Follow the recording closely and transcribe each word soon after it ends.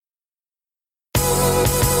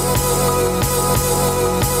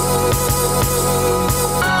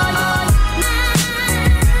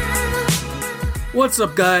What's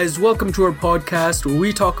up, guys? Welcome to our podcast where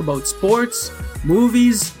we talk about sports,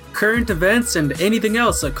 movies, current events, and anything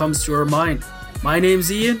else that comes to our mind. My name's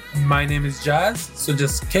Ian. My name is Jazz, so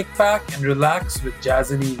just kick back and relax with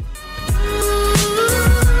Jazz and Ian.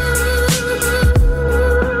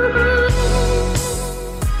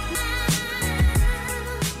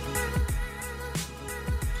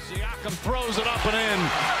 Siakam throws it up and in.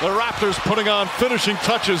 The Raptors putting on finishing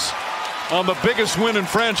touches on the biggest win in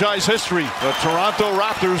franchise history. The Toronto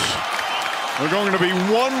Raptors are going to be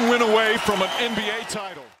one win away from an NBA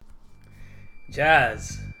title.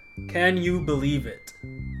 Jazz, can you believe it?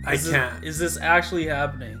 I can't. Is this actually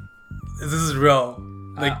happening? This is real.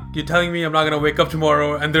 Like, you're telling me I'm not going to wake up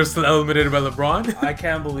tomorrow and they're still eliminated by LeBron? I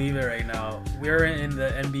can't believe it right now. We're in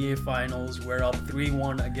the NBA Finals. We're up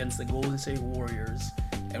 3-1 against the Golden State Warriors.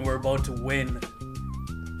 And we're about to win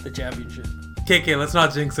the championship. KK, let's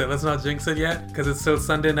not jinx it. Let's not jinx it yet, because it's still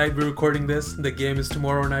Sunday night. We're recording this. The game is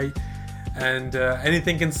tomorrow night, and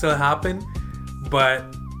anything can still happen. But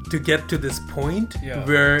to get to this point,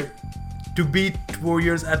 where to beat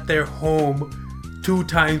Warriors at their home 2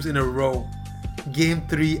 times in a row, Game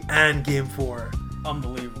 3 and Game 4,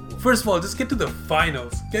 unbelievable. First of all, just get to the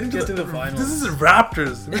finals. Get to the finals. This is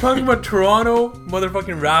Raptors. We're talking about Toronto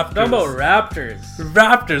motherfucking Raptors. Talking about Raptors.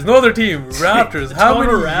 Raptors, no other team. Raptors. How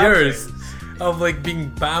many Raptors. years of like being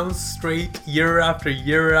bounced straight year after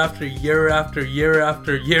year after year after year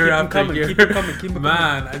after year after year? Keep it coming.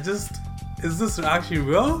 Man, is this actually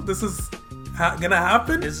real? This is gonna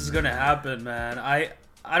happen? This is gonna happen, man. I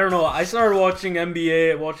don't know. I started watching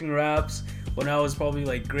NBA, watching Raps when I was probably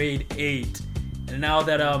like grade 8. And now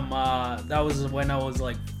that that was when I was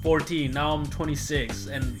like 14. Now I'm 26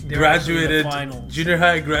 and graduated junior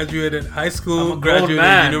high, graduated high school,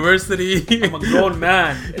 graduated university. I'm a grown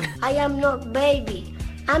man. I am not baby.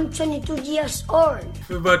 I'm 22 years old.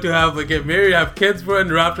 We're about to have get married, have kids, bro,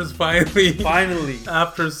 and Raptors finally.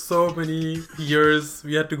 After so many years,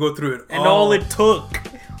 we had to go through it. And all it took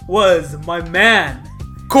was my man,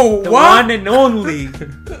 Kawhi, the one and only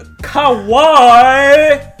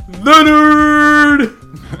Kawhi Leonard.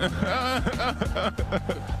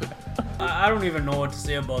 I don't even know what to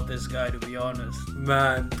say about this guy, to be honest.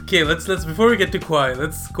 Man, okay, let's before we get to Kawhi,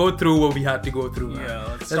 let's go through what we had to go through. Man. Yeah,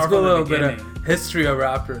 let's go a little bit of history of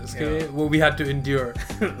Raptors. Okay, what we had to endure.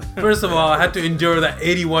 First of all, I had to endure that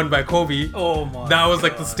 81 by Kobe. Oh my! That was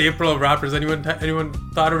like the staple of Raptors. Anyone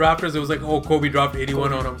thought of Raptors? It was like, oh, Kobe dropped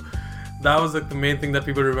 81 on him. That was like the main thing that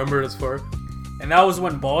people remembered us for. And that was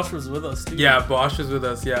when Bosch was with us too. Yeah, Bosch was with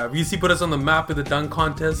us. Yeah, VC put us on the map with the dunk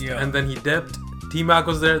contest, and then he dipped. T-Mac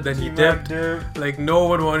was there, then he dipped. Like, no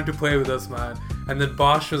one wanted to play with us, man. And then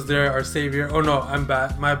Bosch was there, our savior. Oh no, I'm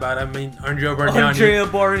bad. My bad. I mean Andrea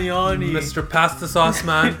Bargnani. Mr. Pasta Sauce,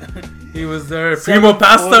 man. He was there. Primo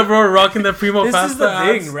Pasta, bro. Rocking the Primo Pasta. This is the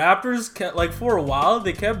thing. Raptors kept, for a while,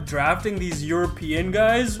 they kept drafting these European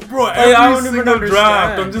guys. Bro, every single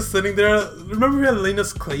draft. I'm just sitting there. Remember we had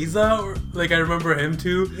Linus Kleza? I remember him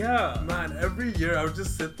too. Yeah. Man, every year I would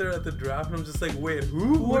just sit there at the draft and I'm just like, wait,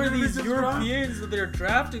 who? Who are these Europeans that they're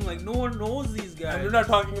drafting? Like, no one knows these guys. And we're not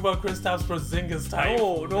talking about Kristaps Porzingis type.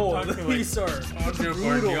 No. These are Andrea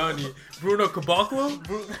Bargnani. Bruno Caboclo?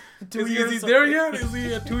 Is he there yet? Is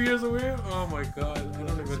he 2 years away? Oh my god, I don't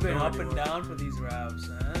even know. It's been up and down for these Raps,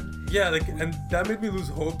 man. Yeah, and that made me lose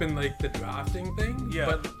hope in the drafting thing. Yeah.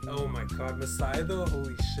 But oh my god, Masai though,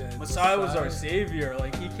 holy shit. Masai was our savior.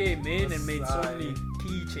 He came in and made so many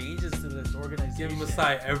key changes to this organization. Give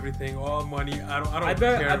Masai everything, all money. I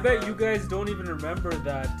bet you guys don't even remember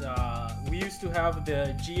that we used to have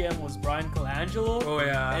the GM was Brian Colangelo. Oh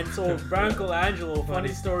yeah. And so Brian Colangelo,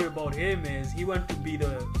 funny story about him is he went to be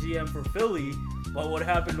the GM for Philly. But what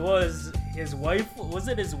happened was his wife, was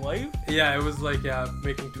it his wife? Yeah, it was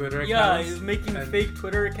making Twitter accounts. Yeah, he was making fake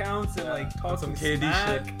Twitter accounts and talking some KD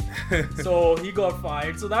shit. So he got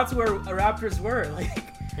fired. So that's where Raptors were.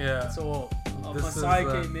 Yeah. So Masai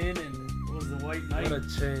came in and was the white knight.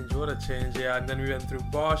 What a change. Yeah, and then we went through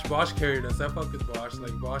Bosch. Bosch carried us. I fucked with Bosch.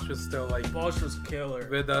 Bosch was still Bosch was killer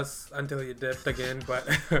with us until he dipped again, but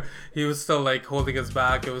he was still holding us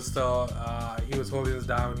back. It was still he was holding us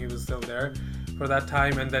down. He was still there for that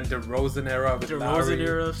time, and then DeRozan era with Lowry. DeRozan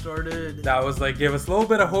era started. That was gave us a little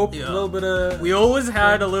bit of hope, a little bit of. We always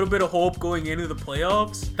had a little bit of hope going into the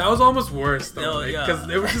playoffs. That was almost worse though, because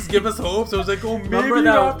they would just give us hope. So it was oh, maybe. Remember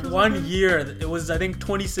that one year? It was I think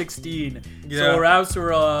 2016. Yeah. So Raps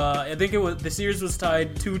were I think the series was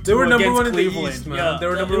tied 2-2 They were number against one Cleveland. In the East, man. They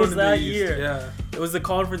were number one in the East. Year. Yeah. It was the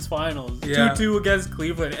conference finals. Yeah. 2-2 against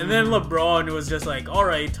Cleveland. And then LeBron was just like, all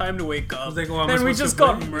right, time to wake up. Like, oh, then we just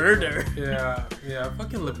got murdered. Yeah,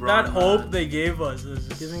 fucking LeBron. That hope man. they gave us is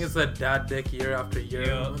just... Giving us that dad dick year after year.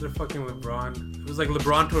 Yeah. Motherfucking LeBron. It was like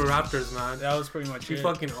LeBron to the Raptors, man. That was pretty much He it.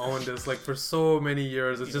 fucking owned us like for so many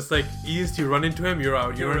years. It's just like East, you run into him, you're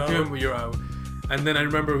out. You run into him, you're out. And then I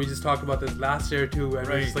remember we just talked about this last year too, and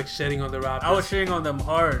we were just like shitting on the Raptors. I was shitting on them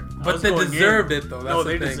hard. But they deserved it though. That's No, the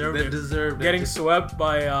they thing. deserved They it. deserved it. Getting Just- swept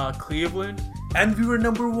by Cleveland. And we were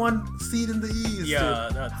number 1 seed in the East. Yeah,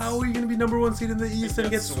 dude. that's... How are you gonna be number 1 seed in the East and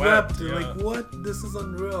get get swept? swept, yeah. Like what? This is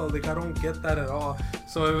unreal. Like I don't get that at all.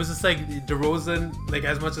 So it was just like DeRozan. Like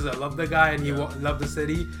as much as I love the guy and he loved the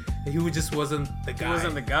city, he just wasn't the guy. He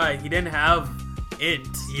wasn't the guy. He didn't have it.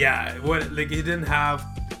 Yeah, he didn't have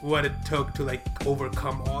what it took to like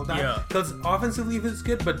overcome all that. Yeah. Because offensively he was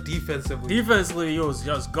good, but defensively. Defensively, he was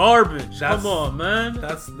just garbage. Come on, man.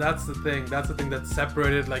 That's the thing. That's the thing that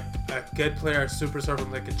separated like a good player, a superstar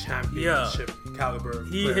from like a championship caliber.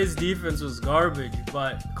 player. His defense was garbage,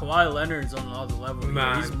 but Kawhi Leonard's on another level.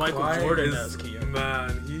 Man, He's Michael Kawhi Jordan-esque is, here.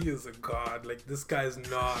 man, he is a god. Like this guy's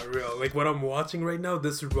not real. Like what I'm watching right now,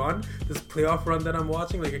 this playoff run that I'm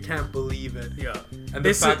watching, like I can't believe it. Yeah. And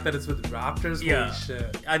the fact that it's with Raptors, Yeah. holy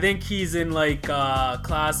shit. I think he's in like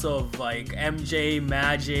class of like MJ,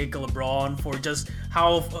 Magic, LeBron for just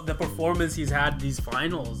how the performance he's had these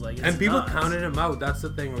finals. Like, it's And people nuts. counted him out. That's the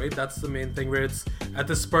thing, right? That's the main thing. Where it's at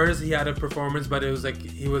the Spurs, he had a performance, but it was like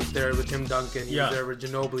he was there with Tim Duncan, he was there with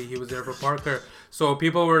Ginobili, he was there for Parker. So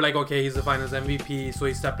people were like, okay, he's the Finals MVP, so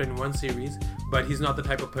he stepped in one series, but he's not the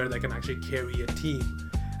type of player that can actually carry a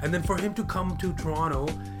team. And then for him to come to Toronto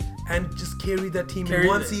and just carry that team in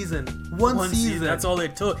one season. One season. That's all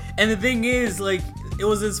it took. And the thing is, like, it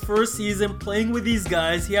was his first season playing with these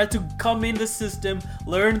guys. He had to come in the system,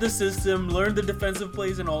 learn the defensive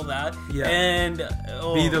plays and all that. Yeah. And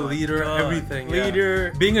be the leader, God. everything.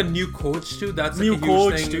 Leader. Yeah. Being a new coach too, that's New like a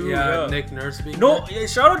coach huge thing. too, Yeah, yeah. Nick Nurse being No, there.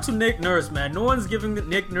 shout out to Nick Nurse, man. No one's giving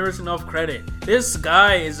Nick Nurse enough credit. This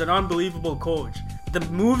guy is an unbelievable coach. The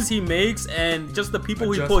moves he makes and just the people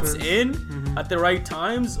he puts in at the right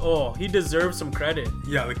times, he deserves some credit.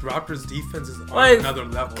 Yeah, like Raptors defense is on Like, another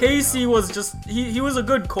level. Casey was just he was a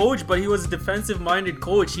good coach, but he was a defensive minded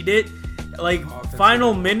coach. He did like Offensive.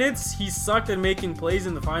 final minutes, he sucked at making plays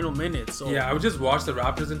in the final minutes. So Yeah, I would just watch the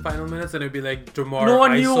Raptors in final minutes and it'd be like DeMar no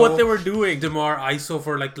one ISO, knew what they were doing. DeMar ISO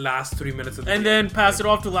for like last 3 minutes of the And game. then pass it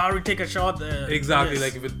off to Lowry, take a shot. Exactly,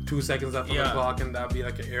 yes. like with 2 seconds left on the Yeah. clock, and that'd be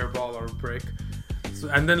like an air ball or a brick. So,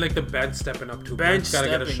 and then like the bench stepping up too. Bench gotta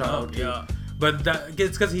get a stepping shot up, out too. yeah. But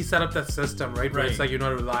it's because he set up that system, right? Where Right. it's like you're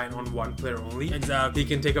not relying on one player only. Exactly. He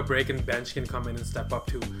can take a break and bench can come in and step up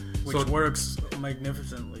too. Which works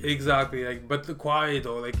magnificently. Exactly, like, but the Kawhi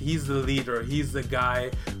though, like he's the leader, he's the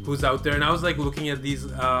guy who's out there. And I was like looking at these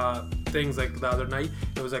things like the other night.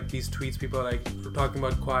 It was like these tweets, people like talking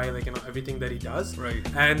about Kawhi, like, you know, everything that he does. Right.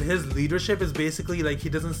 And his leadership is basically like he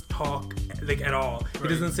doesn't talk like at all. He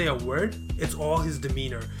doesn't say a word. It's all his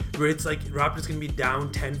demeanor. Where it's like Raptors can be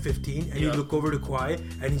down 10-15 and you look over to Kawhi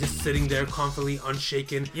and he's just sitting there confidently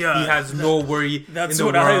unshaken. Yeah, He has no worry in that's the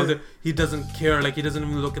what world. He doesn't care. Like he doesn't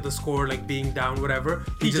even look at the score like being down, whatever.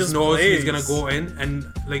 He just knows he's gonna go in and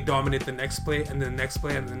like dominate the next play and the next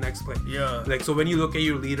play and the next play. Yeah. Like so when you look at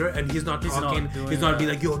your leader and he's not talking, he's not be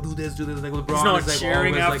like, yo, do this. Like LeBron He's not is like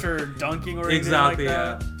cheering always after like, dunking or anything exactly, like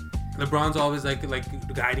yeah. that. LeBron's always like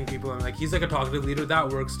guiding people and like he's like a talkative leader, that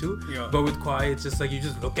works too. Yeah. But with Kawhi, it's just like you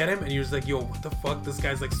just look at him and you're just like, yo, what the fuck? This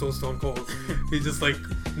guy's like so stone cold. He's just like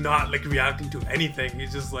not like reacting to anything.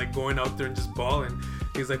 He's just like going out there and just balling.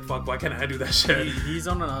 He's like, fuck, why can't I do that shit? He's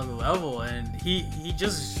on another level, and he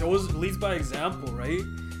just leads by example, right?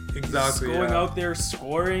 Exactly. He's going out there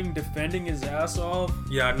scoring, defending his ass off.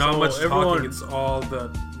 Yeah, not So much everyone- talking. It's all the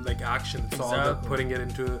like action. It's all the Exactly. putting it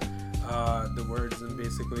into the words and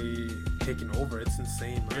basically taking over. It's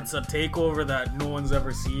insane, man. It's a takeover that no one's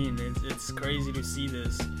ever seen. It's crazy to see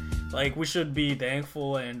this. Like, we should be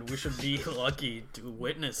thankful and we should be lucky to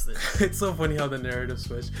witness this. It's so funny how the narrative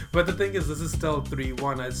switched. But the thing is, this is still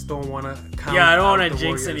 3-1. I just don't want to count. Yeah, I don't want want to to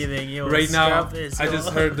jinx anything. Yo, Right now, scrap this, I yo. just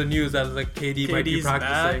heard the news that like KD might be KD's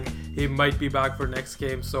practicing. back. He might be back for next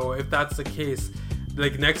game. So if that's the case,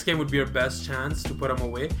 like next game would be our best chance to put him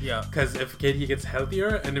away. Yeah. Because if KD gets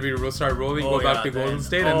healthier and if we start rolling, Oh, go back yeah, to Golden then-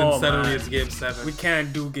 State, and then suddenly man. it's Game 7. We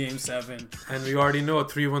can't do Game 7. And we already know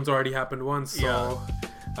 3-1's already happened once, so Yeah.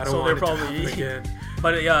 I don't So want they're it to probably- happen again.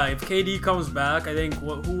 But yeah, if KD comes back, I think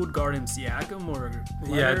who would guard him? Siakam or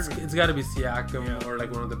Yeah, Leonard? it's got to be Siakam Yeah. or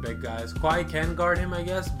like one of the big guys. Kawhi can guard him, I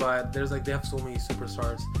guess, but there's like they have so many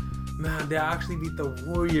superstars. Man, they actually beat the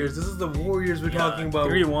Warriors. This is the Warriors we're talking about.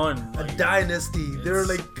 3-1. A dynasty. They're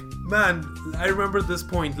like, man, I remember this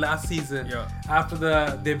point last season. Yeah. After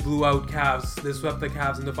they blew out Cavs, they swept the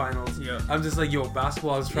Cavs in the finals. Yeah. I'm just like, yo,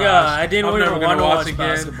 basketball is trash. Yeah, I didn't I'm even never want gonna to watch watch again.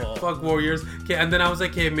 basketball. Fuck Warriors. Okay, and then I was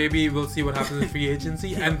like, okay, maybe we'll see what happens in free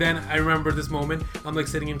agency. And then I remember this moment. I'm like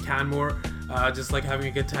sitting in Canmore, just like having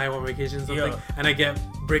a good time on vacation or something. Yeah. And I get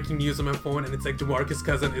breaking news on my phone, and it's like DeMarcus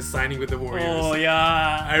Cousins is signing with the Warriors. Oh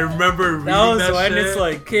yeah. I remember reading That was that when shit, it's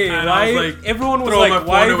like, okay, and I why? was like, Everyone was throw my like,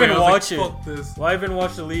 why phone away. even I was watch like, it? fuck this. Why even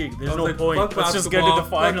watch the league? There's I was no like, point. fuck Let's just get to the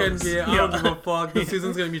basketball, finals. fucking, I don't give a fuck. This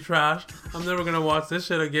season's gonna be trash. I'm never gonna watch this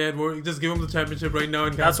shit again. We're just give them the championship right now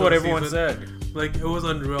and That's cancel what the everyone season. said. Like, it was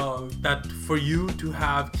unreal that for you to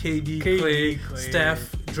have KD, KD, Clay, Clay.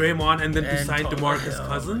 Steph, Draymond, and then to And sign DeMarcus oh my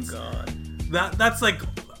Cousins. God. That's like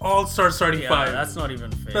all-star starting Yeah, five. that's not even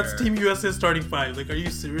fair. That's Team USA starting five. Like, are you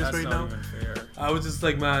serious That's right not now? even fair. I was just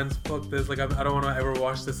like, man, fuck this. Like, I don't want to ever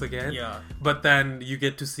watch this again. Yeah. But then you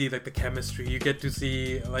get to see like the chemistry. You get to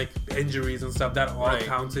see like injuries and stuff. That all Right.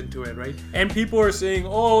 counts into it, right? And people are saying,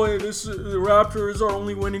 "Oh, the Raptors are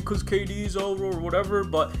only winning because KD's over or whatever."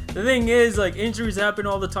 But the thing is, like, injuries happen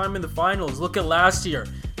all the time in the finals. Look at last year.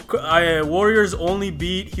 Warriors only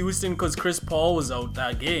beat Houston because Chris Paul was out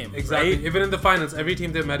that game. Exactly. Right? Even in the finals, every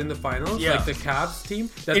team they met in the finals, Yeah. like the Cavs team,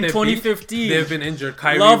 that In they 2015, beat, they've been injured.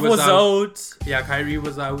 Kyrie Love was was out. Yeah, Kyrie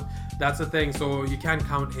was out. That's the thing. So you can't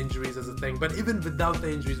count injuries as a thing. But even without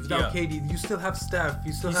the injuries, without Yeah. KD, you still have Steph.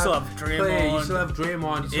 You still You have still have Clay. Draymond. You still have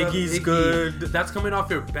Draymond. You still Iggy's have Iggy. good. That's coming off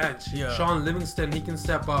your bench. Yeah. Sean Livingston, he can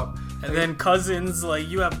step up. And then Cousins, like,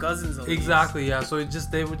 you have Cousins. at least. Exactly, yeah. So it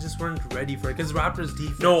just just weren't ready for it because Raptors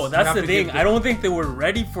defense. No, you that's have the to thing. give I don't think they were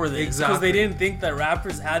ready for this because Exactly. they didn't think that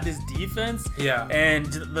Raptors had this defense. Yeah.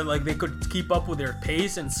 And like they could keep up with their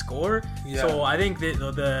pace and score. Yeah. So I think that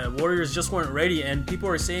the Warriors just weren't ready. And people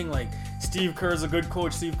are saying like Steve Kerr's a good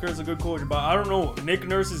coach. Steve Kerr's a good coach, but I don't know. Nick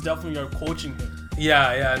Nurse is definitely coaching him.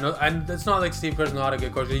 Yeah, no, and it's not like Steve Kerr's not a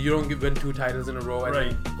good coach. You don't win 2 titles in a row and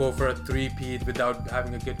Right. then go for a 3-peat without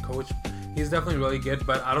having a good coach. He's definitely really good,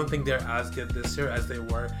 but I don't think they're as good this year as they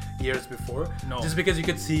were years before. No. Just because you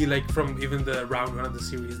could see, like, from even the round 1 of the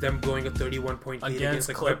series, them blowing a 31-point lead against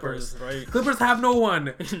the Clippers. right? Clippers have no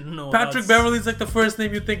one. No, Patrick that's- Beverly's like the first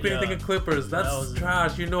name you think when you Yeah. think of Clippers. That's That was-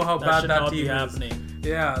 trash. You know how That bad should that not team be is. happening.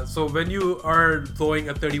 Yeah, so when you are blowing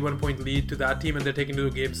a 31-point lead to that team and they're taking to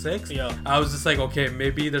game 6, Yeah. I was just like, okay,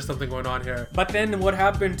 maybe there's something going on here. But then what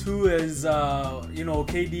happened too is,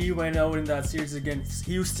 KD went out in that series against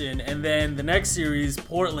Houston, and then the next series,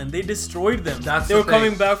 Portland, they destroyed them. That's they the were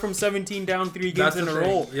coming thing. back from 17 down 3 games That's in the a thing,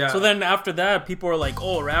 row. yeah. So then after that, people are like,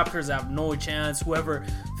 "Oh, Raptors have no chance. Whoever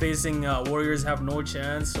facing Warriors have no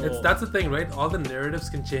chance." So That's the thing, right? All the narratives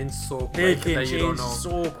can change so they quick can that you don't change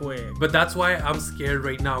know. so quick. But that's why I'm scared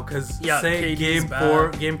right now, because Yeah, say KD's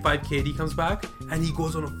game 5 KD comes back and he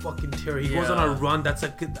goes on a fucking tear. He goes on Yeah. a run that's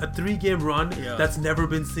like a 3-game run Yeah. that's never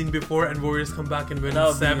been seen before, and Warriors come back and win That in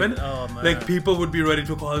would be- 7. oh, man. Like, people would be ready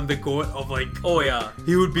to call him the GOAT of, like, Oh yeah,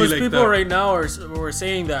 he would be because like people the, right now were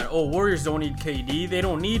saying that Warriors don't need KD, they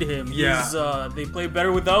don't need him. Yeah. He's, they play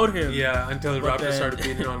better without him. Yeah, until the But Raptors then- started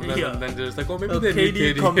beating on them, Yeah. and then they're just like, oh, maybe So they need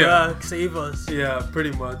KD KD. come yeah. back, save us. Yeah,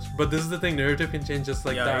 pretty much. But this is the thing, narrative can change just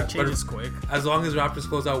like Yeah, that. it changes but quick. as long as Raptors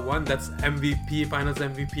close out 1, that's MVP, Finals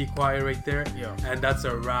MVP Kawhi right there. Yeah. And that's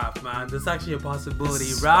a wrap, man. That's actually a possibility.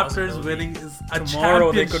 This is a Raptors possibility. winning is a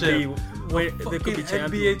Tomorrow they championship. could be champions.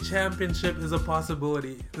 NBA championship is a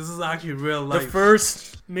possibility. This is actually real life. The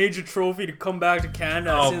first major trophy to come back to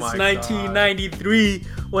Canada Oh since my 1993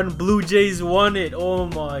 when Blue Jays won it. Oh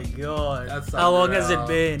my god. That's How long has it unreal.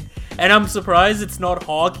 been? And I'm surprised it's not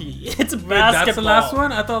hockey. It's basketball. Wait, that's the last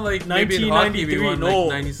one? I thought like maybe in hockey we 1993, won no. like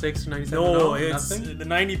 96 or 97. No, it's nothing? the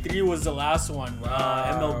 93 was the last one.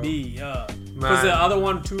 Wow. MLB, yeah. Because Man. the other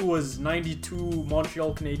one too was 92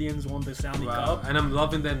 Montreal Canadiens won the Stanley Wow. Cup. And I'm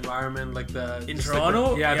loving the environment, like In just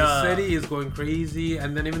Toronto? Like the Yeah. city is going crazy,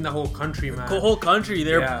 and then even the whole country, man. The whole country.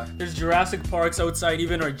 Yeah. There's Jurassic Parks outside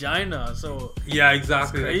even Regina. So Yeah,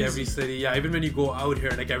 exactly. Like crazy. every city. Yeah, even when you go out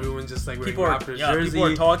here, like everyone's just like wearing people are, Raptors yeah, jersey. people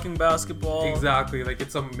are talking basketball. Exactly. Like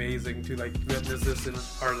it's amazing to like witness this in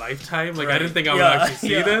our lifetime. Like I Right. didn't think I would Yeah, actually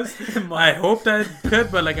see yeah. this. I hoped I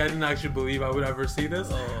could, but like I didn't actually believe I would ever see this.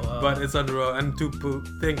 Oh, wow. But it's unreal, and to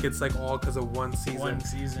think it's like all because of one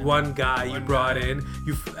season, one guy you One brought guy. in.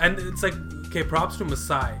 And it's like, okay, props to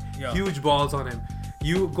Masai. Yeah. Huge balls on him.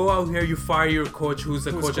 You go out here, you fire your coach, who's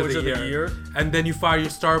the coach of the year, and then you fire your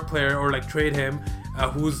star player or like trade him,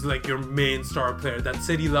 who's like your main star player. That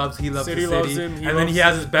city loves, he loves City the city, loves him, he and then he loves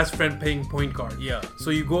has his best friend playing point guard. Yeah. So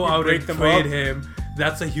you go You out break and them trade up. him.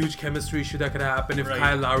 that's a huge chemistry issue that could happen. If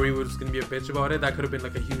Kyle Lowry was going to be a bitch about it, that could have been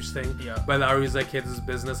like a huge thing. Yeah. But Lowry's like, hey, this is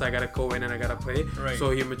business. I got to go in and I got to play. Right. So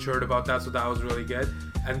he matured about that. So that was really good.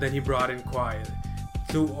 And then he brought in Kawhi.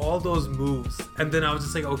 To all those moves. And then I was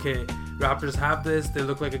just like, okay, Raptors have this. They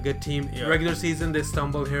look like a good team. Yeah. Regular season, they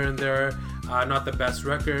stumble here and there. Not the best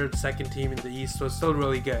record. Second team in the East. So it's still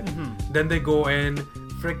really good. Then they go in.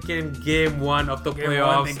 Freaking game 1 of the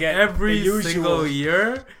playoffs. Every single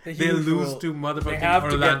year, they lose to motherfucking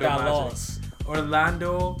Orlando Magic.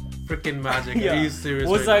 Orlando freaking Magic. Are you serious?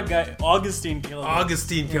 What's that guy? Augustine killed us.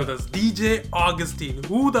 Augustine killed us. DJ Augustine.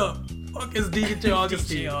 Who the fuck is DJ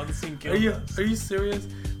Augustine? DJ Augustine killed us. Are you serious?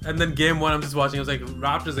 And then game 1, I'm just watching. I was like,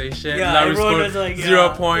 Raptors ain't shit. Yeah, Lowry everyone scored was like, 0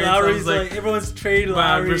 points. Lowry's I was like, everyone's traded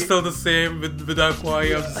Lowry. Man, we're still the same without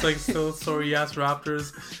Kawhi. I'm just like, still sorry ass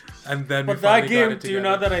Raptors. And then but that game, do you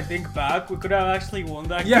know that I think back, we could have actually won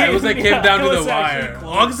that game. Yeah, it was like came down to the wire.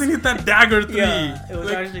 Augustine hit that dagger 3. Yeah, it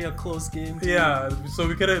was actually a close game too. Yeah, so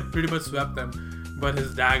we could have pretty much swept them. But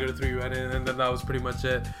his dagger 3 went in, and then that was pretty much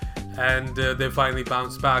it. And they finally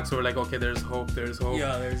bounced back, so we're like, okay, there's hope.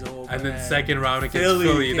 Yeah, there's hope. And then second round against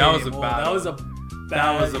Philly, that was a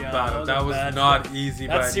battle. That was not easy.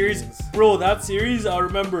 That series, bro. That series, I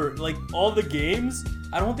remember like all the games.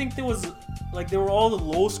 I don't think there was like they were all the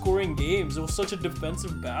low-scoring games. It was such a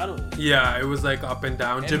defensive battle. Yeah, it was like up and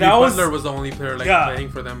down. And Jimmy Butler was the only player playing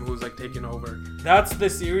for them who was like taking over. That's the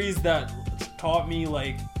series that taught me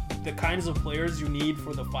like the kinds of players you need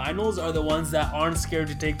for the finals are the ones that aren't scared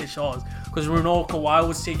to take the shots. Because we know Kawhi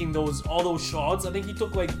was taking all those shots. I think he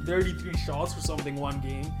took like 33 shots or something one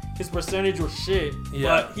game. His percentage was shit.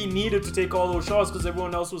 Yeah. But he needed to take all those shots because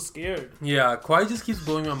everyone else was scared. Yeah, Kawhi just keeps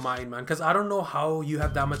blowing my mind, man. Because I don't know how you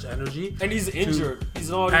have that much energy. And he's injured.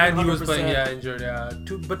 He's not and 100%. He was playing,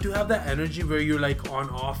 injured, But to have that energy where you're like on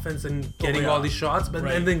offense and getting all these shots, but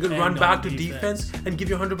and then run back to defense and give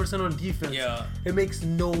you 100% on defense. Yeah. It makes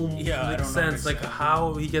no sense. Like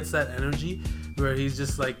how he gets that energy where he's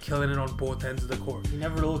just like killing it on both ends of the court. He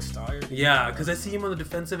never looks tired. Yeah, because I see him on the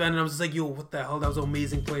defensive end and I was just like, yo, what the hell? That was an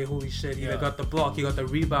amazing play. Holy shit. He got the block, he got the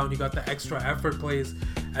rebound, he got the extra effort plays.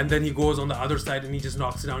 And then he goes on the other side and he just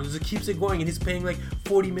knocks it down. He just keeps it going and he's playing like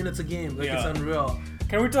 40 minutes a game. Like it's unreal.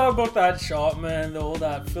 Can we talk about that shot, man?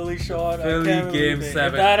 That Philly shot? Philly game 7.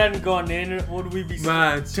 If that hadn't gone in, would we be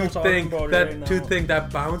still talking about it right now? To think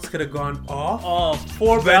that bounce could have gone off. Oh,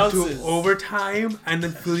 4 bounces. To overtime, and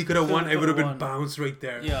then Philly could have won. It would have been bounced right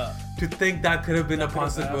there. Yeah. To think that could have been a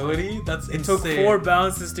possibility, that's insane. It took 4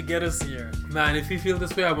 bounces to get us here. Man, if you feel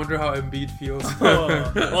this way, I wonder how Embiid feels.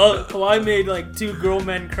 Well, Kawhi made like 2 grown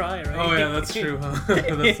men cry, right? Oh yeah, that's true, huh?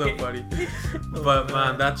 That's so funny. But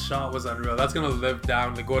man, that shot was unreal. That's gonna live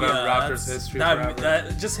down, go down Raptors history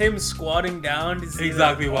forever. Just him squatting down.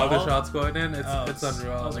 Exactly, while the shot's going in, it's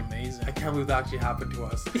unreal. That was amazing. I can't believe that actually happened to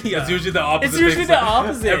us. Yeah. It's usually the opposite. It's usually the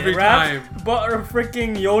opposite every time. But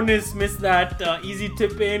freaking Jonas missed that easy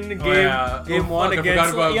tip in game 1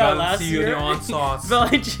 against last year.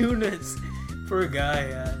 Valanciunas. Poor guy,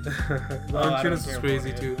 Valanciunas is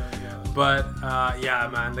crazy too. But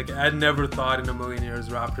man, like I never thought in a million years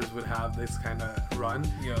Raptors would have this kind of run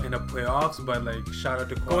in the playoffs. But like, shout out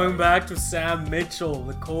to Kawhi. Going back to Sam Mitchell,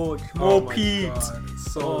 the coach, Mo Pete,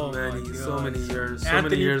 so many years,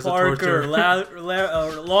 Anthony years Parker, of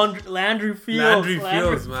torture. Landry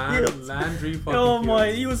Fields, man, Landry fucking oh my,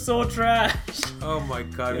 Fields. he was so trash. Oh my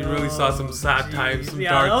god, we really saw some sad times, some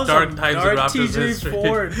dark times in Raptors history.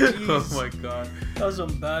 Oh my god. That was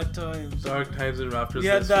some bad times. Dark times in Raptors history. You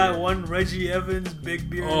had that one Reggie Evans, big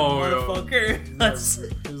beard motherfucker.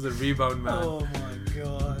 He was the rebound man. Oh my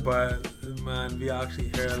god. But man, we actually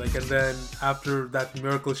here and then after that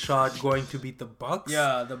miracle shot going to beat the Bucks.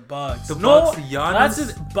 Yeah, the Bucks. Giannis. That's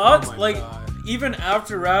it. Bucks, even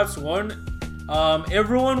after Raps won,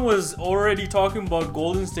 everyone was already talking about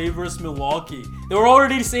Golden State versus Milwaukee. They were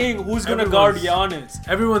already saying who's gonna guard Giannis.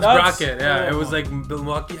 Everyone's bracket, it was like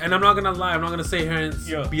Milwaukee. And I'm not gonna lie, I'm not gonna sit here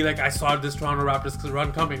and be like, I saw this Toronto Raptors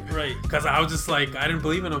run coming, right? Because I was just like, I didn't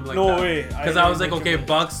believe in them like no that. No way. Because I was like, okay,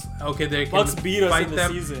 Bucks, they can Bucks beat us fight in the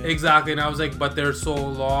them season. Exactly, and I was like, but they're so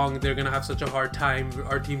long, they're gonna have such a hard time.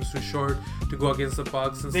 Our team's too short to go against the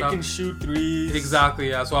Bucks and stuff. They can shoot threes. Exactly,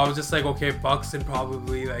 yeah. So I was just like, okay, Bucks in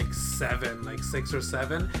probably like 6 or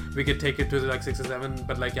 7. We could take it to like 6 or 7,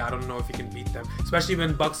 but like I don't know if you can beat them, especially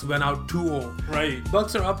when Bucks went out 2-0. Right.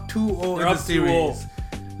 Bucks are up 2-0 in the series.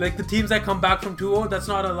 2-0. Like the teams that come back from 2-0, that's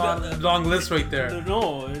not a long list right there.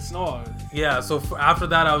 No, it's not. Yeah. So after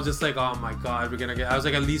that, I was just like, oh my god, we're gonna get. I was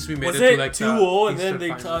like, at least we made it to like 2-0 and then they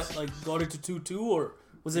got it to 2-2, or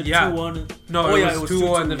was it 2-1? No, it was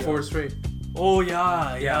 2-0 and then 4 straight. Oh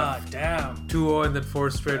yeah, damn. 2-0 and then 4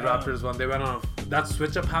 straight Raptors won. They went on that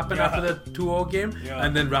switch up happened after the 2-0 game,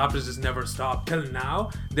 and then Raptors just never stopped. Till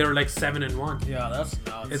now, they were like 7-1. Yeah, that's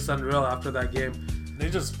nuts. It's unreal after that game. They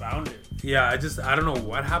just found it. Yeah, I don't know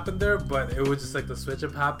what happened there, but it was just like the switch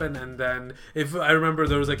up happened, and then if I remember,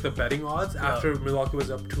 there was like the betting odds after Milwaukee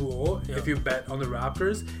was up 2-0. If you bet on the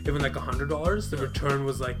Raptors, even like $100, the return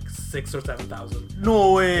was like 6,000 or 7,000.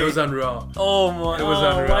 No way. It was unreal. Oh my! It was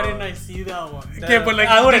unreal. Why didn't I see that one? Okay, but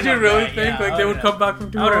like, did you really think like they would come back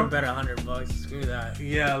from 2-0? I would have bet $100. Screw that.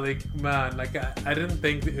 Yeah, like man, like I didn't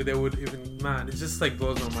think they would even. Man, it just like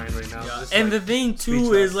blows my mind right now. Yeah. Just, and like, the thing too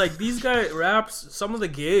speechless. is like these guys Raps some of the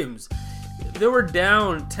games. They were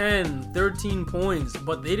down 10, 13 points,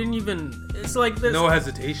 but they didn't even. It's like this. No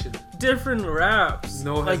hesitation. Different Raps.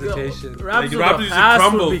 No like, hesitation. Raps Like, of Raptors the used to past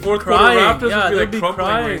crumble. would be Fourth quarter crying. Raptors Yeah, would be, they'd like, be crumbling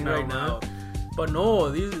crying right right now, now. But no,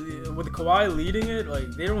 these with Kawhi leading it, like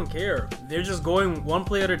they don't care. They're just going one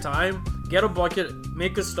play at a time. Get a bucket,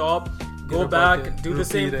 make a stop, go back, bucket, do the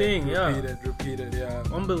same thing. Repeat it. Yeah.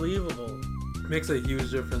 Unbelievable. Makes a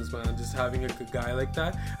huge difference, man. Just having a good guy like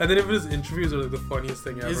that. And then even his interviews are like the funniest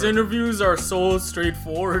thing ever. His interviews are so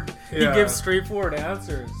straightforward. Yeah. He gives straightforward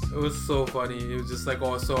answers. It was so funny. It was just like,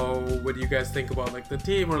 oh, so what do you guys think about like the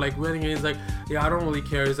team or like winning? And he's like, yeah, I don't really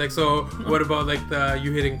care. He's like, so what about like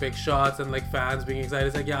you hitting big shots and like fans being excited?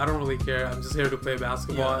 He's like, yeah, I don't really care. I'm just here to play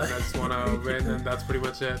basketball and I just want to win, and that's pretty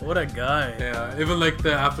much it. What a guy. Yeah, even like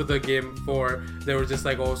after the game 4, they were just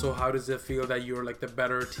like, oh, so how does it feel that you're like the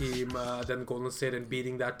better team than Golden State and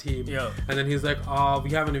beating that team? Yeah. And then he's like, oh,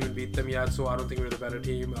 we haven't even beat them yet, so I don't think we're the better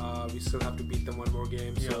team. We still have to beat them one more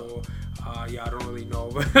game. So yeah, I don't really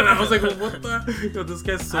know. And I was like, well, what the? Yo, this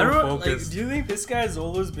guy's so focused. Like, do you think this guy's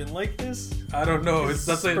always been like this? I don't know. His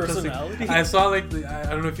That's like personality? I saw like I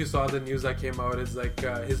don't know if you saw the news that came out. It's like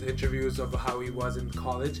his interviews of how he was in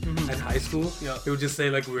college and high school. Yeah. He would just say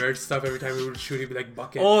like weird stuff every time he would shoot. He'd be like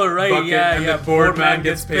bucket. Oh right, bucket, yeah, and yeah. then Boardman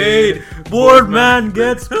gets paid. Boardman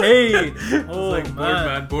gets paid. Oh It's like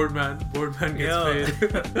man. Boardman gets Yeah. paid.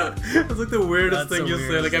 It's like the weirdest That's thing a you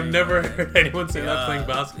weird say. Like I've thing, never man. heard anyone say that playing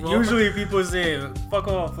basketball. Usually people say "fuck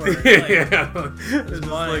off." Or, like, yeah, it's just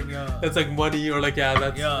mine, like yeah. it's like money or like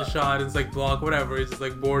that's Yeah. a shot. It's like block, whatever. It's just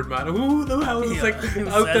like Boardman. Who the hell is Yeah. like Who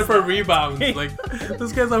out there says for that? rebounds? Like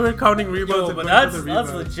this guy's out here counting rebounds. Yo, and but going for that's the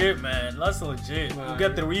rebound. legit, man. That's legit. Man. You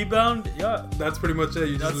get the rebound, yeah. That's pretty much it.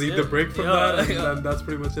 You just That's leave it. the break from Yeah, that, and yeah. then that's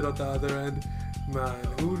pretty much it at the other end. Man,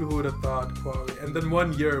 who would have thought quality? And then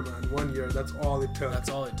 1 year, man. 1 year. That's all it took. That's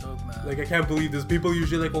all it took, man. Like I can't believe this. People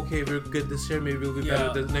usually like, okay, we're good this year. Maybe we'll be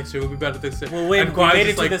better this next year. We'll be better this year. Well, wait, And we Kawhi's made it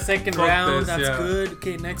just to like, the second "Fuck round. this," That's yeah. good.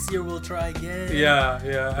 Okay, next year we'll try again. Yeah.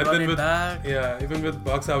 And Run then it with back. even with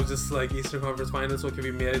Bucks, I was just like Eastern Conference Finals. Okay,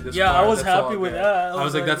 we made it this Yeah, far. I was That's happy all, with yeah. that. I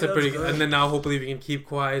was like, that's a yeah, pretty. good. And then now hopefully we can keep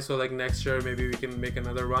Kawhi. So like next year maybe we can make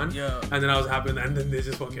another run. Yeah. And then I was happy, and then they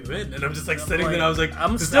just fucking win. And I'm just like sitting Like, there. I was like,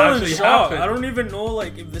 I'm this still in actually shock. happened. I don't even know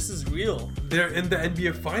like if this is real. They're in the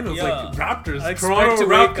NBA Finals, Yeah. like Raptors, I expect Toronto to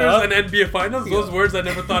wake Raptors, up. and NBA Finals. Those Yeah. words I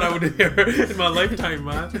never thought I would hear in my lifetime,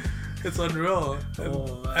 man. It's unreal,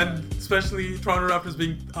 Oh, man. and especially Toronto Raptors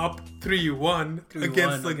being up 3-1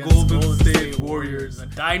 against the Against Golden State Warriors, A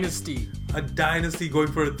dynasty. a dynasty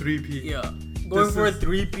going for a three-peat. Yeah. Going This for a is-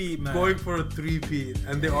 three-peat, man. Going for a three-peat,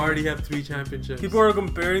 and they already have 3 championships. People are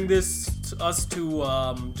comparing this to us to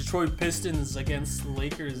Detroit Pistons against the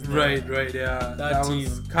Lakers. there. Right, yeah. That was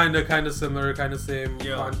team. kind of similar, kind of same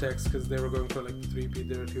Yeah. context because they were going for like the 3-peat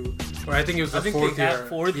there too. Or I think it was I the think fourth they year. had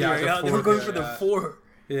fourth year. the Yeah, they were fourth going year, for the yeah. 4.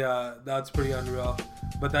 Yeah, that's pretty unreal.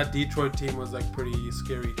 But that Detroit team was like pretty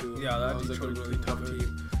scary too. Yeah, that was like a Detroit really team tough was good.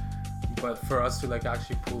 team. But for us to like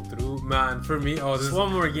actually pull through, man, for me, this Just is,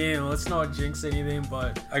 one more game. Let's not jinx anything,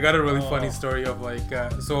 but I got a really Oh. funny story of like,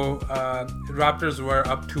 Raptors were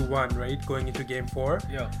up 2-1, right, going into game 4.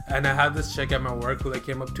 yeah. And I had this chick at my work who like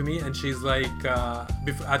came up to me and she's like,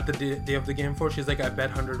 at the day of the game 4, she's like, I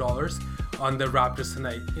bet $100 on the Raptors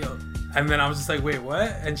tonight. Yeah. And then I was just like, wait, what?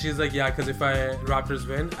 And she's like, yeah, because if Raptors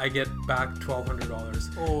win, I get back $1,200.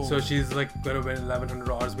 Oh. So she's like gonna win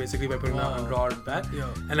 $1,100 basically by putting Wow. that $100 bet. Yeah.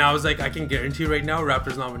 And I was like, I can guarantee right now,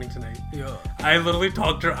 Raptors not winning tonight. Yeah. I literally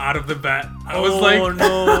talked her out of the bet. I was Oh, like,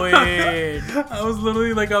 no way. I was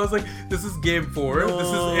literally like, this is game 4. This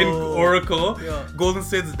is in No. Oracle. Yeah. Golden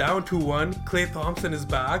State's down 2-1. Klay Thompson is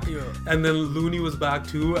back. Yeah. And then Looney was back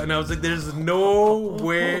too. And I was like, there's no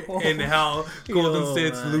way in hell Golden Yo,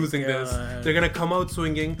 State's my losing this. God. They're going to come out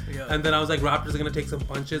swinging. Yeah. And then I was like, Raptors are going to take some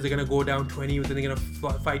punches. They're going to go down 20, but then they're going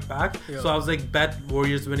to fight back. Yeah. So I was like, bet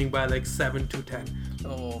Warriors winning by like 7-10.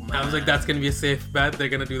 Oh, man. I was like, that's going to be a safe bet. They're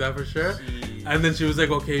going to do that for sure. Jeez. And then she was like,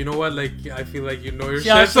 okay, you know what? Like, I feel like you know your She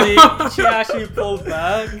shit. actually pulled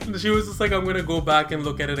back. She was just like, I'm gonna go back and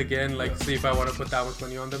look at it again, like see if I want to put that much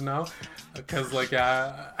money on them now. Because like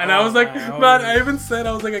and I was like, man, I even said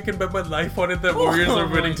I was like, I can bet my life on it that Warriors are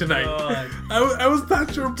winning tonight. I was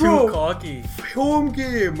that sure, bro. Too cocky. Home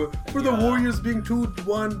game for the Warriors being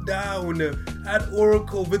 2-1 down at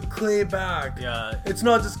Oracle with Clay back. Yeah. It's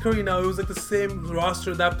not just Curry now. It was like the same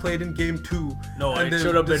roster that played in game 2. No, and it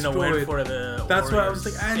should have been a win for the That's Warriors. why I was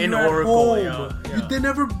like, and in you're Oracle, at home. yeah.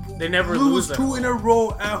 They never lose lose 2 in a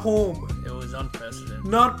row at home. It was unprecedented.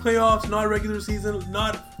 Not playoffs, not regular season,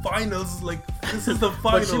 not finals. Like, this is the But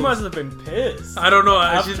finals. she must have been pissed. I don't know.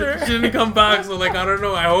 She After? didn't come back, so like I don't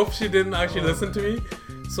know. I hope she didn't actually listen to me.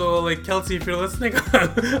 So like Kelsey, if you're listening,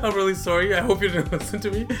 I'm really sorry. I hope you didn't listen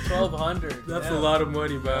to me. 1,200. That's a lot of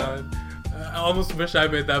money, man. I almost wish I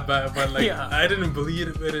made that bet, but like I didn't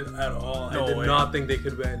believe in it at all. I did not think they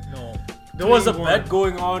could win. No. There was a bet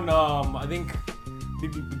going on. I think the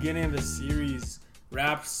beginning of the series,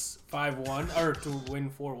 Raps 5-1 or to win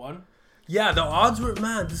 4-1. Yeah, the odds were,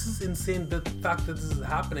 man, this is insane, the fact that this is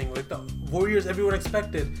happening. Like, the Warriors, everyone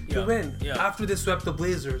expected to win. Yeah. After they swept the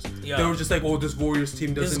Blazers, Yeah. they were just like, oh, this Warriors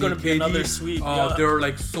team This is doesn't gonna need be KD. another sweep. They're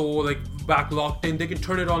like so like back locked in. They can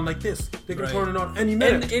turn it on like this. They can Right. turn it on any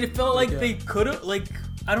minute. And it felt like they could have, like,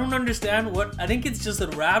 I don't understand what. I think it's just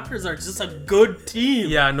that Raptors are just a good team.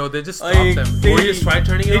 Yeah, no, they just stopped Like, them. they- Warriors tried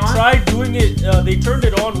turning it They on. tried doing it. They turned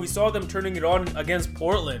it on. We saw them turning it on against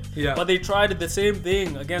Portland. Yeah. But they tried the same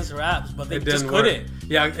thing against Raps, but they It just didn't work. couldn't.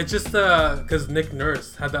 Yeah, it's just because Nick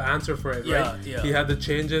Nurse had the answer for it, right? Yeah. He had the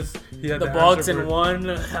changes. He had The the box answer and for it.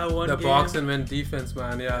 one. One The game. box and win defense,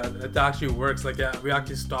 man. Yeah, it actually works. Like, yeah, we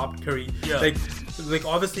actually stopped Curry. Yeah. Like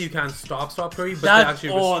obviously you can't stop Curry, but they That actually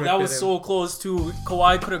that restricted was him. so close too.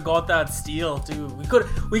 Kawhi could have got that steal too.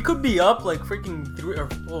 We could be up like freaking 3 or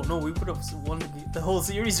we could have won the whole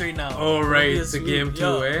series right now. Oh, It would right, be a the sweep. game 2,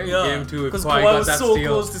 eh? Yeah. Game 2, if Because Kawhi Kawhi got was that so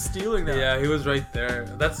steal. close to stealing that. Yeah, he was right there.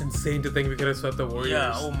 That's insane to think we could have swept the Warriors.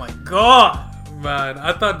 Yeah. Oh my god. Man,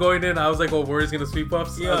 I thought going in, I was like, oh, Warriors gonna sweep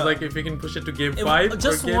us. I Yeah. was like, if we can push it to game 5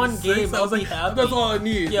 just or game one 6, game, I was I'll like, be happy. that's all I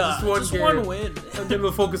need. Yeah. Just one game. win. And then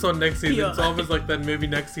we'll focus on next season. Yeah. It's almost like that. Maybe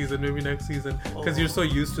next season. Because you're so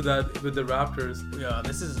used to that with the Raptors. Yeah.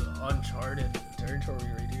 This is uncharted territory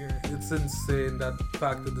right here. It's insane that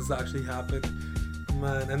fact that this actually happened,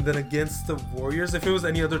 man. And then against the Warriors, if it was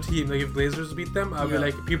any other team, like if Blazers beat them, I'd be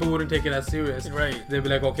like, people wouldn't take it as serious. Right. They'd be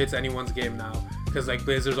like, okay, it's anyone's game now, because like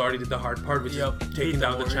Blazers already did the hard part, which is taking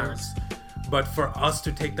down the champs. But for us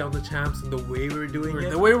to take down the champs and the way we're doing it,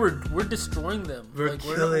 The way we're destroying them. We're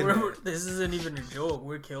killing it. This isn't even a joke.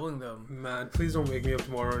 We're killing them. man, please don't wake me up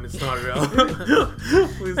tomorrow and it's not real.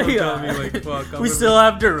 Please don't tell me like, fuck. We still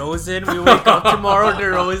have DeRozan. We wake up tomorrow,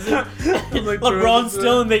 DeRozan. Like, LeBron's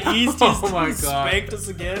still in the East. Oh my He's God. spanked us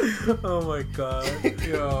again. Oh my god,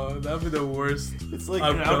 yo, that'd be the worst. It's like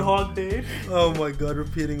outcome. Groundhog Day. Oh my god,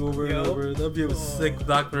 repeating over and Yo. over. That'd be a sick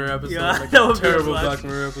Black Mirror episode. Yeah, like that a would be a terrible Black- Black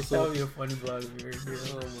Mirror That would episode. be a funny Black Mirror.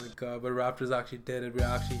 Oh my god, but Raptors actually did it. We're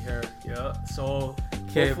actually here. Yeah. So.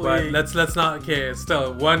 Okay, but let's not. Okay,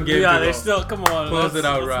 still one game. Yeah, to they go. still. Come on. Close it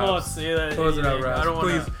out, let's not Raps. say that. Close it out, anything. Raps. I don't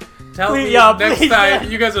wanna. Please. Tell Please, me yeah, next please, time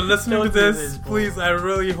man. you guys are listening to Don't do this, this, bro. please, I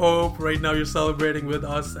really hope right now you're celebrating with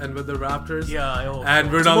us and with the Raptors. Yeah, I hope. And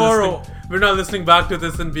so. we're Tomorrow. not listening back to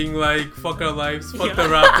this and being like, fuck our lives, fuck the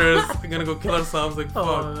Raptors, we're gonna go kill ourselves, like fuck.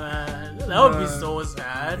 Oh man, that would be Man. so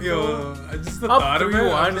sad. Yo, I just the Up thought of it,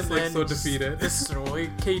 3-1 I'm just and like then so just defeated. Destroy.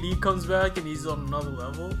 KD comes back and he's on another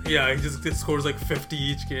level. Yeah, he just scores like 50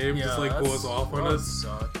 each game, just like goes off on us.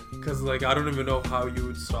 Suck. Cause like I don't even know how you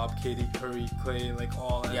would stop KD, Curry, Clay like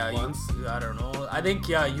all at once. I don't know. I think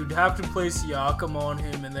you'd have to play Siakam on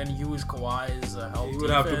him and then use Kawhi as a help You would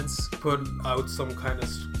defense. have to put out some kind of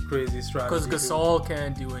crazy strategy. Because Gasol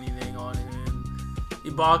can't do anything on him.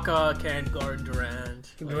 Ibaka can't guard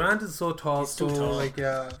Durant. Durant is so tall, He's so too tall. like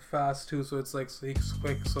fast too. So it's like he's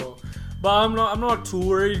quick. So But I'm not too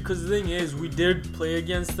worried because the thing is, we did play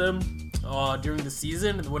against them during the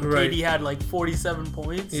season when Right. KD had like 47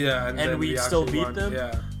 points. yeah, and then we still actually beat won. them.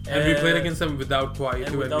 Yeah, and we played And- against them without Kawhi And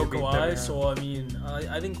too, without and we beat Kawhi, them. Yeah. so I mean,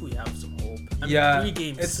 I think we have some hope. I mean, Yeah, 3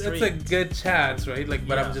 games it's straight. a good chance, right? Like,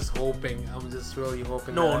 but I'm Yeah. just hoping. I'm just really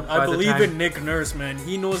hoping. No, that I by the believe time- in Nick Nurse, man.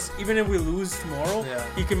 He knows even if we lose tomorrow, Yeah.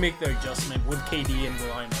 he can make the adjustment with KD in the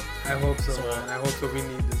lineup. I hope so, So- man. I hope so. We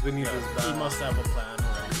need this. We need this He bad. must have a plan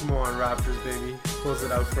already. Come on, Raptors, baby. Close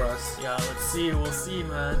it out for us. Yeah, let's see. We'll see,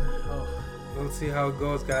 man. Oh, We'll see how it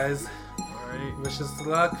goes, guys. all right. Wish us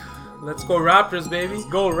luck. Let's go, Raptors, baby.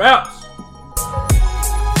 Go Raps!